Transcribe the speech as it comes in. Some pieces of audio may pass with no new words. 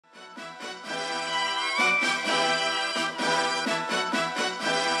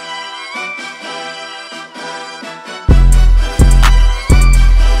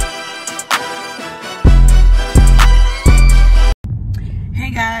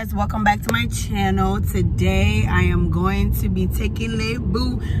guys, welcome back to my channel. Today I am going to be taking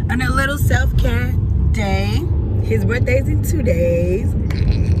Lebu on a little self-care day. His birthday is in 2 days,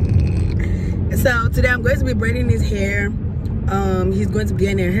 so today I'm going to be braiding his hair. He's going to be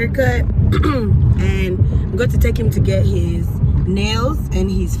getting a haircut and I'm going to take him to get his nails and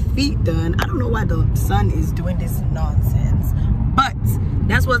his feet done. I don't know why the sun is doing this nonsense, but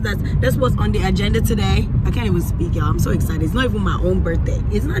that's what's on the agenda today. I can't even speak, y'all. I'm so excited. It's not even my own birthday.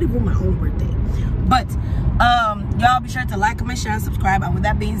 It's not even my own birthday. But y'all be sure to like, comment, share, and subscribe. And with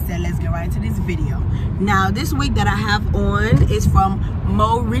that being said, let's get right into this video. Now, this wig that I have on is from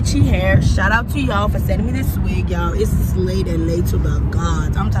Mo Richie Hair. Shout out to y'all for sending me this wig, y'all. It's slayed and laid to the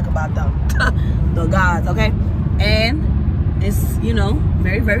gods. I'm talking about the gods, okay? And it's, you know,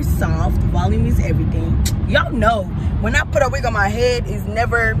 very, very soft. Volume is everything. Y'all know when I put a wig on my head, it's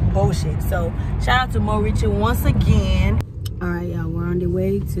never bullshit. So shout out to Mo Richie once again. All right, y'all, we're on the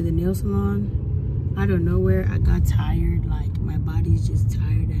way to the nail salon. I don't know where I got tired. Like, my body's just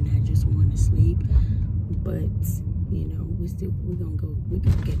tired and I just want to sleep. But you know, we're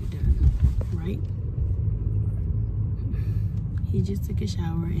gonna get it done, right? He just took a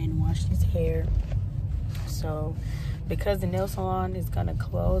shower and washed his hair. So because the nail salon is gonna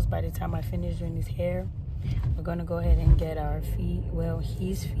close by the time I finish doing his hair, we're gonna go ahead and get our feet, well,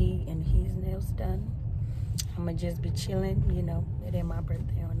 his feet and his nails done. I'm gonna just be chilling, you know, it ain't my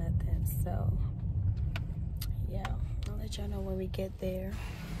birthday or nothing. So yeah, I'll let y'all know when we get there.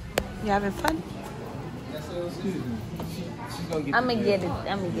 You having fun? I'm gonna get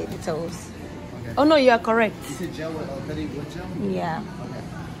the toes. Okay. Oh no, you are correct. You said gel with gel? Yeah. Okay.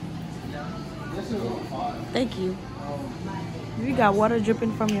 Thank you. You got water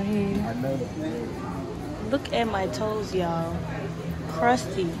dripping from your head. I know. Look at my toes, y'all.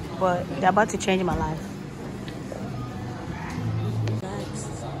 Crusty, but they're about to change my life.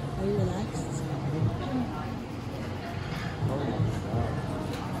 Relaxed. Are you relaxed?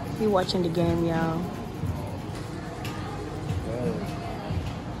 You watching the game, y'all.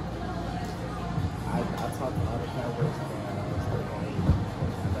 I talked to other Cowboys fans.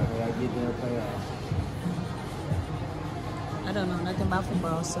 I get their playoffs. I don't know nothing about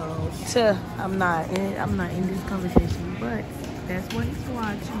football, so I'm not in this conversation. But that's what he's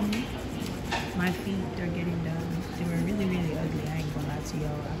watching. My feet are getting done. They were really, really ugly. I ain't gonna lie to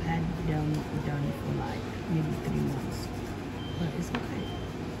y'all. I've had them done for like maybe 3 months, but it's okay.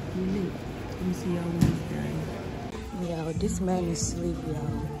 We live. Let me see y'all when it's done. Yo, this man is asleep,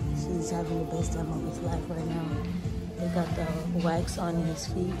 y'all. He's having the best time of his life right now. They got the wax on his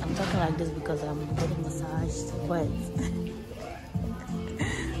feet. I'm talking like this because I'm getting massaged, but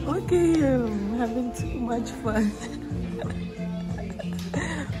look at him having too much fun.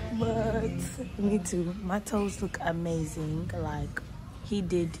 But me too. My toes look amazing. Like, he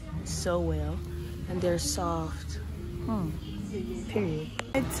did so well, and they're soft. Period.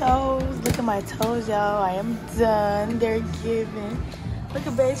 My toes. Look at my toes, y'all. I am done. They're giving. Look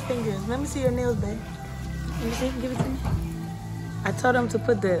at Babe's fingers. Let me see your nails, babe. Let me see. Give it to me. I told him to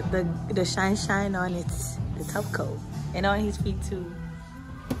put the shine on its the top coat and on his feet too.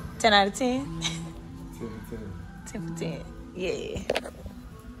 10 out of 10. 10 for 10. 10 for 10. Yeah.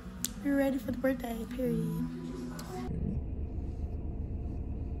 We're ready for the birthday. Period.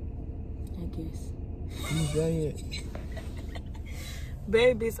 I guess. You dry yet?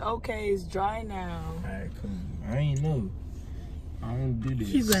 Babe, it's okay. It's dry now. Alright, come on. I ain't know. I don't do this.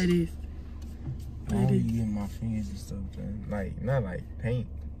 He's like this. I don't get my fingers and stuff done. Like, not like paint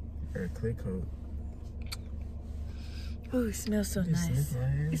or clear coat. Oh, it smells so nice.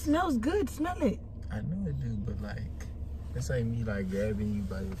 It smells good. Smell it. I know it do, but like, it's like me like grabbing you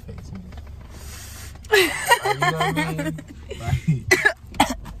by your face and just, like, you know what I mean? Like,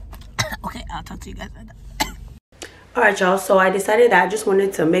 okay, I'll talk to you guys later. All right, y'all. So I decided that I just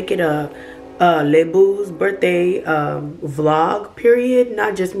wanted to make it a Lebu's birthday vlog, period,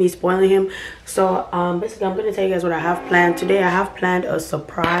 not just me spoiling him. So basically I'm gonna tell you guys what I have planned today. I have planned a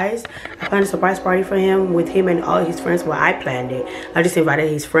surprise. I planned a surprise party for him with him and all his friends. Well, I planned it. I just invited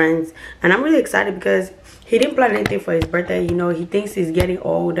his friends, and I'm really excited because he didn't plan anything for his birthday. You know, he thinks he's getting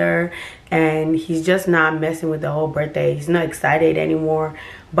older and he's just not messing with the whole birthday. He's not excited anymore,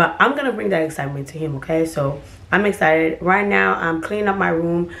 but I'm gonna bring that excitement to him. Okay, so I'm excited. Right now I'm cleaning up my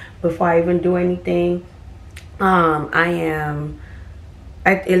room before I even do anything. I am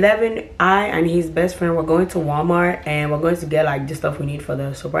at 11. I and his best friend, we're going to Walmart and we're going to get like the stuff we need for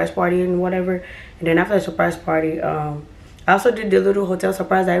the surprise party and whatever. And then after the surprise party, I also did the little hotel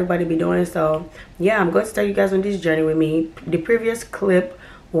surprise that everybody be doing. So yeah, I'm going to tell you guys on this journey with me. The previous clip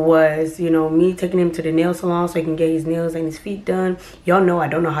was, you know, me taking him to the nail salon so he can get his nails and his feet done. Y'all know I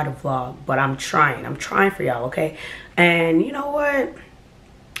don't know how to vlog, but I'm trying for y'all, okay? And you know what,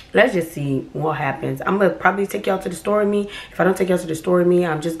 let's just see what happens. I'm gonna probably take y'all to the store with me. If I don't take y'all to the store with me,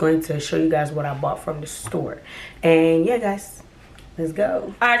 I'm just going to show you guys what I bought from the store. And yeah, guys, let's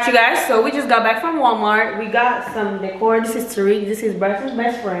go. All right, you guys, so we just got back from Walmart. We got some decor. This is Tariq. This is Bryce's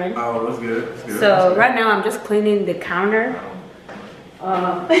best friend. Oh, that's good. That's good. So right now I'm just cleaning the counter.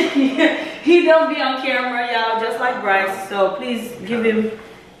 He don't be on camera, y'all, just like Bryce. So please give him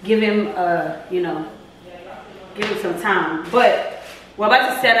you know, give him some time. But we're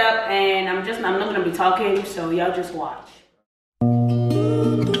about to set up, and I'm not gonna be talking, so y'all just watch.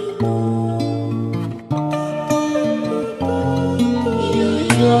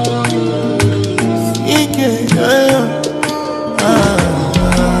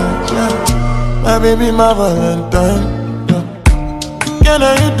 My baby, my Valentine. Can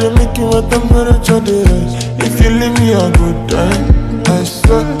I hit the make you what temperature is? If you leave me a good time, I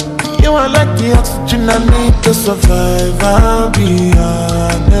swear. You are like the oxygen I need to survive, I'll be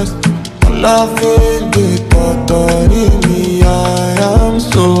honest. Loving the thought of me, I am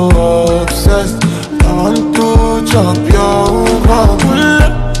so obsessed. I want to chop your heart.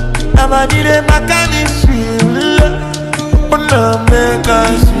 Never did a mechanism. But now make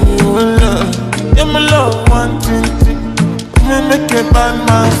us see. Yeah, my love wanting to make a bad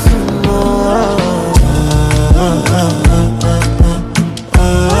man sing.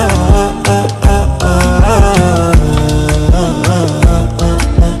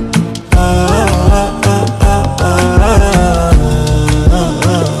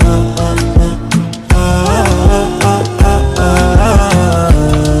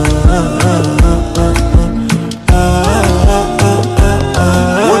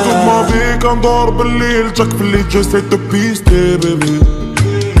 ندور بالليل جاك في اللي جسيت بيستي بيبي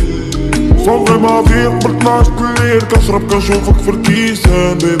صوفي ما في قبل 12 الليل كنشرب كنشوفك في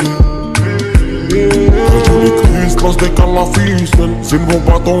الكيسان بيبي خرجوني كريس كلاس ديك الله فيسن زين بومب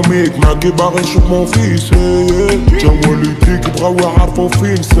اتوميك معاكي باغي نشوف مون فيس جا والديك بغاو يعرفو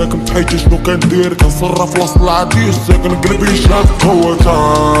فين ساكن بحياتي شنو كندير كنصرف وسط العديس ساكن قلبي شاف قوة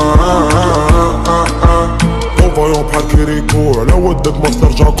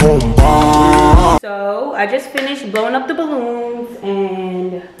So I just finished blowing up the balloons,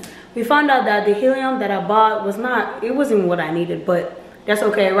 and we found out that the helium that I bought wasn't what I needed, but that's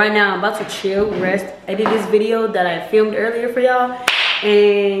okay. Right now I'm about to chill, rest, edit this video that I filmed earlier for y'all,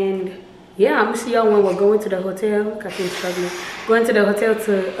 and yeah, I'm gonna see y'all when we're going to the hotel. Going to the hotel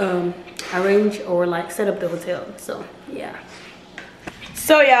to arrange or like set up the hotel. So yeah.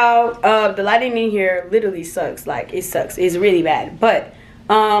 So y'all, the lighting in here literally sucks. Like, it sucks. It's really bad. But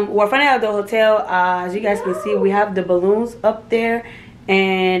we're finally at the hotel. As you guys can see, we have the balloons up there,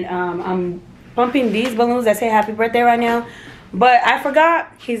 and I'm pumping these balloons that say happy birthday right now. But I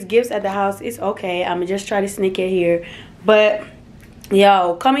forgot his gifts at the house. It's okay. I'm just trying to sneak it here. But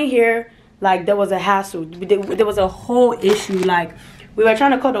yo, coming here, like, there was a hassle. There was a whole issue. Like, we were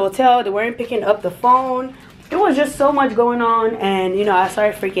trying to call the hotel. They weren't picking up the phone. It was just so much going on, and you know, I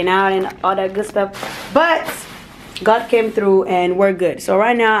started freaking out and all that good stuff. But God came through and we're good. So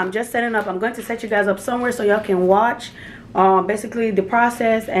right now I'm just setting up. I'm going to set you guys up somewhere so y'all can watch basically the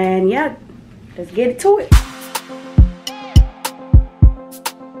process, and yeah, let's get to it.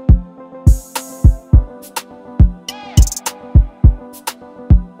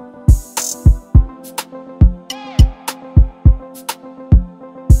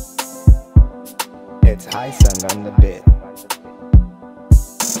 It's Hyson on the bit.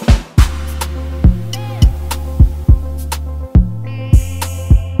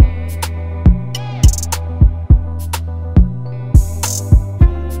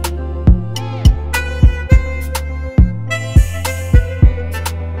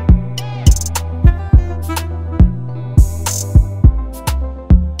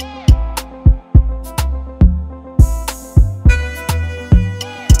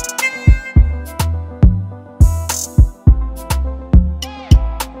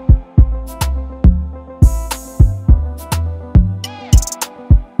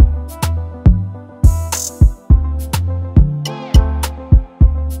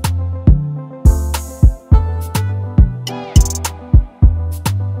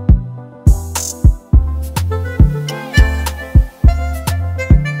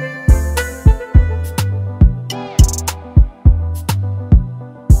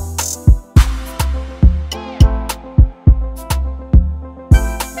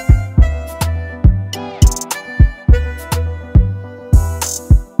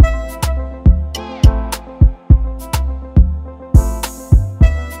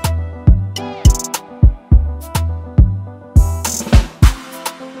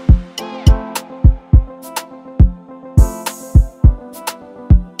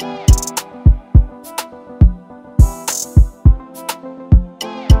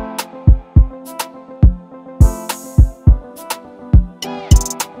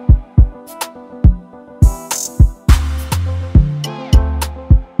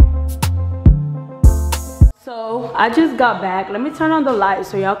 I just got back. Let me turn on the light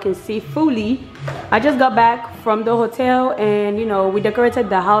so y'all can see fully. I just got back from the hotel, and you know, we decorated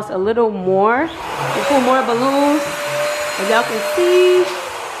the house a little more. We put more balloons, as y'all can see.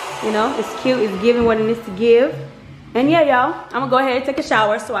 You know, it's cute, it's giving what it needs to give. And yeah, y'all, I'm gonna go ahead and take a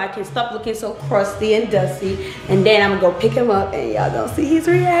shower so I can stop looking so crusty and dusty. And then I'm gonna go pick him up, and y'all gonna see his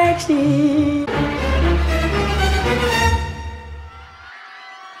reaction.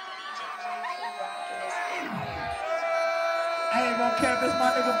 I ain't gonna care if it's my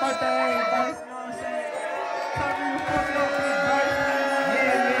nigga birthday, bro. You know what I'm saying?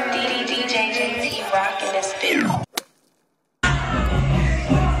 DJ JT rocking this bitch.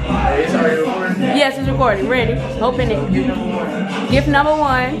 It's already recording? Yes, it's recording. Ready? Open it. Gift number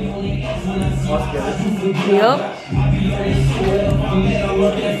 1. Yup.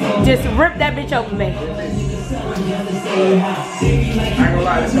 Just rip that bitch open, baby. I ain't gonna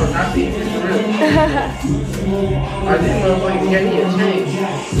lie, this one's not the easiest to rip. I think motherfucker get me a change.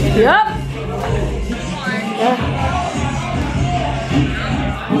 Yup.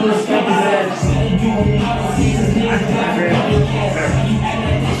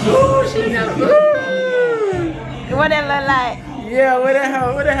 Ooh, she got a What that look like? Yeah, what the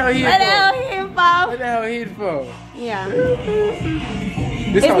hell he What the hell he in for? What the hell he for? Yeah.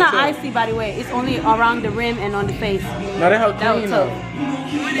 This It's hoe not tough. icy, by the way. It's only around the rim and on the face. No, that hoe That was clean tough. though.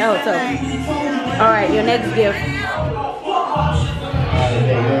 That was tough. Alright, your next gift.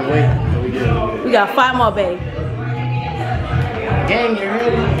 Wait. We got 5 more, babe. Gang, you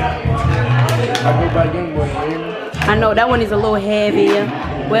hear me? I go by Young Boy, you hear me? I know that one is a little heavier.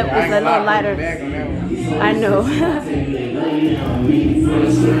 Well, it's a little lighter. I know.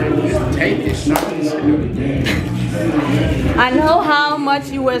 Just take this shot. I know how much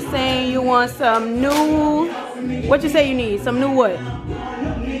you were saying you want some new. What you say you need? Some new what?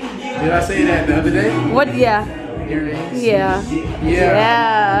 Did I say that the other day? What? Yeah. Earrings? Yeah.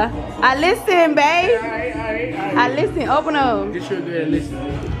 Yeah. I listen, babe. I listen. Open up. Get your girl to listen.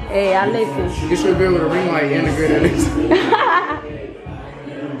 Hey, I listen. Get your girl with a ring light and a girl that listen.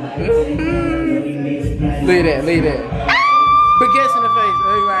 Look at that, look at that. Put gas in the face.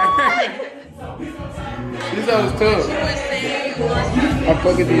 This was tough. I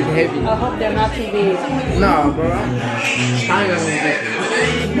fuck with these heavy. I hope they're not too big. Nah, bro. I ain't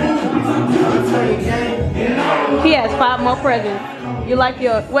gonna He has 5 more presents. You like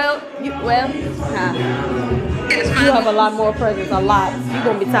your you have a lot more presents, a lot. You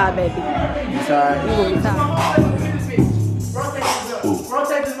gonna be tired, baby. Sorry. You gonna be tired.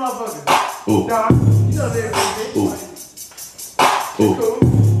 Rotate this motherfucker. Ooh. Nah, you know they're good. Ooh. Cool.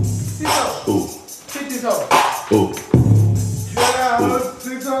 Ooh. Sit up. Ooh. Sit this hoe. Ooh.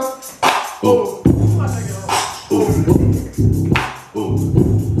 Sit up. Ooh. Ooh.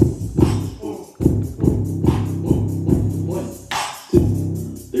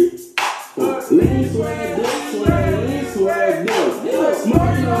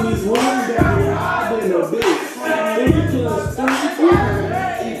 Smoking on this one down, I've been a bitch. 3 +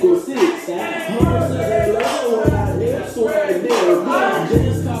 3 equals 6. Hard to the love when I did swear there.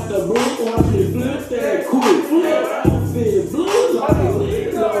 Just caught the boot, watch me flip that quick. I feel blue like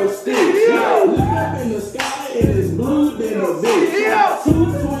Lilo sticks. Look up in the sky and it's blue than a bitch. 2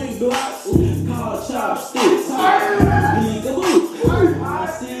 twin blocks called chopsticks. Peekaboo, I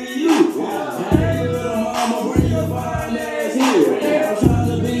see you. Hey little mama, bring your fine ass here. I'm trying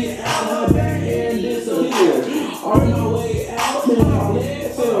to be out her back and disappear. On my way out, my leg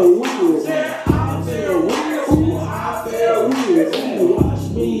feel weird. I feel weird, ooh, I feel weird. Watch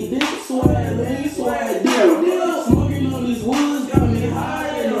me dip, swag, lean, swag, dip. Smoking on these woods got me high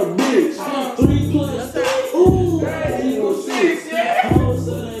in a bitch. 3 + 3, ooh, equals 6. Hoes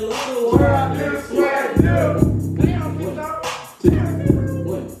say they love the way I dip, swag, dip.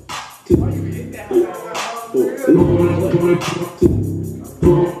 1, 2, 3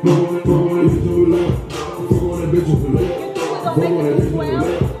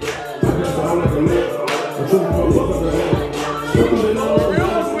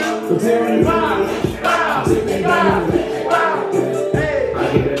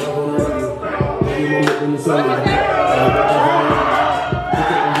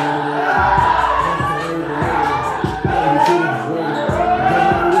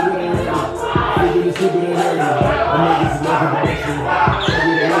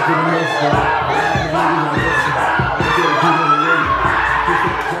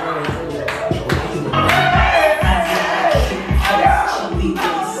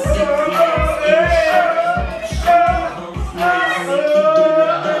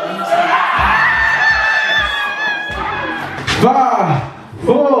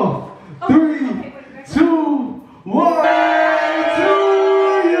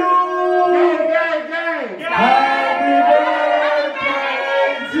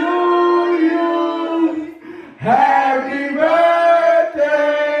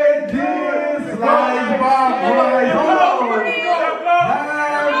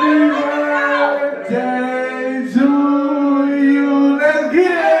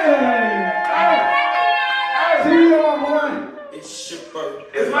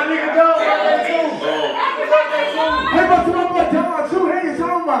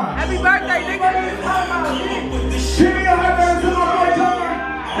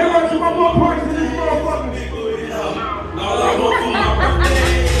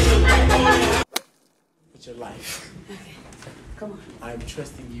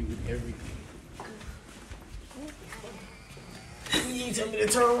 trusting you with everything. You ain't tell me to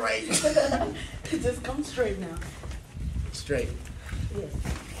turn right. Just come straight now. Straight. Yes.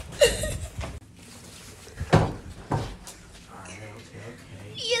 Alright, okay.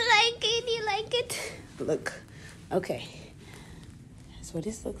 You like it? You like it? Look. Okay. That's what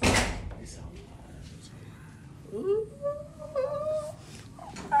this looks like. It's all right. Ooh.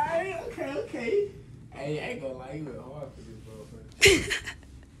 Alright, okay. Hey, I ain't gonna lie, you went hard for this motherfucker.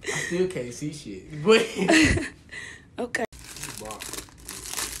 I still can't see shit. But Okay.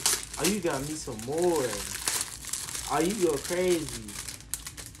 oh, you got me some more. Oh, you go crazy.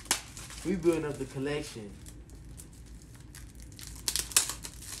 We building up the collection.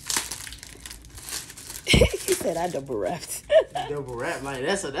 He said I double wrapped. Double rap, like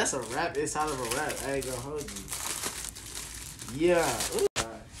that's a rap inside of a rap. I ain't gonna hold you. Yeah. Ooh.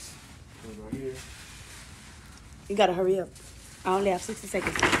 Right here. You gotta hurry up. I only have 60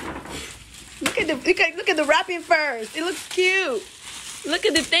 seconds. Look at the wrapping first. It looks cute. Look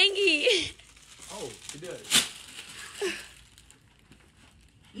at the thingy. Oh, it does.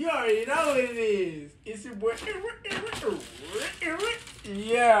 You already know what it is. It's your boy.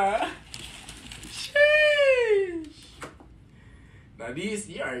 Yeah. Sheesh. Now these,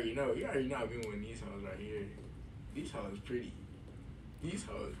 you already know. You already know I've been with these hoes right here. These hoes pretty. These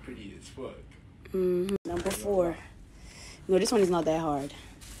hoes pretty as fuck. Number 4. No, this one is not that hard.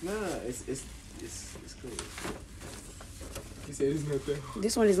 Nah, it's cool. You said it's not that hard.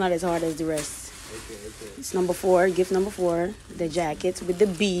 This one is not as hard as the rest. Okay. It's number 4, gift number 4. The jacket with the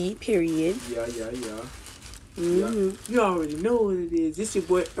B, period. Yeah. Mm-hmm. You already know what it is. This your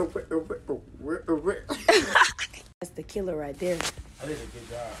boy. That's the killer right there. I did a good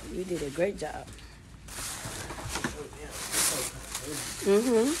job. You did a great job.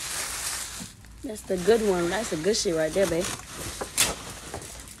 Oh, That's the good one. That's the good shit right there, babe.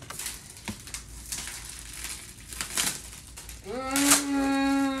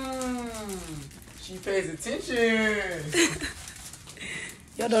 She pays attention.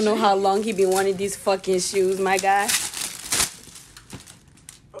 Y'all don't know how long he been wanting these fucking shoes, my guy.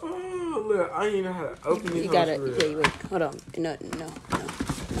 Oh, look, I don't even know how to open these. You gotta, okay, wait, hold on. No.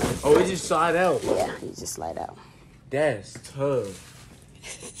 Oh, it just slide out. Yeah, you just slide out. That's tough.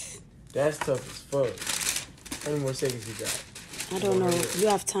 That's tough as fuck. How many more seconds you got? I don't know. You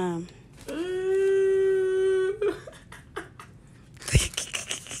have time.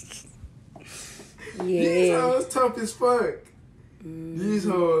 These Yeah. hoes tough as fuck. These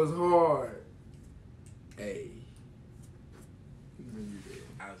hoes hard. Hey.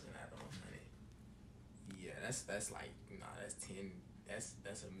 I was in that on money. Yeah, that's like, nah, that's 10. That's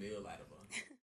a meal out of a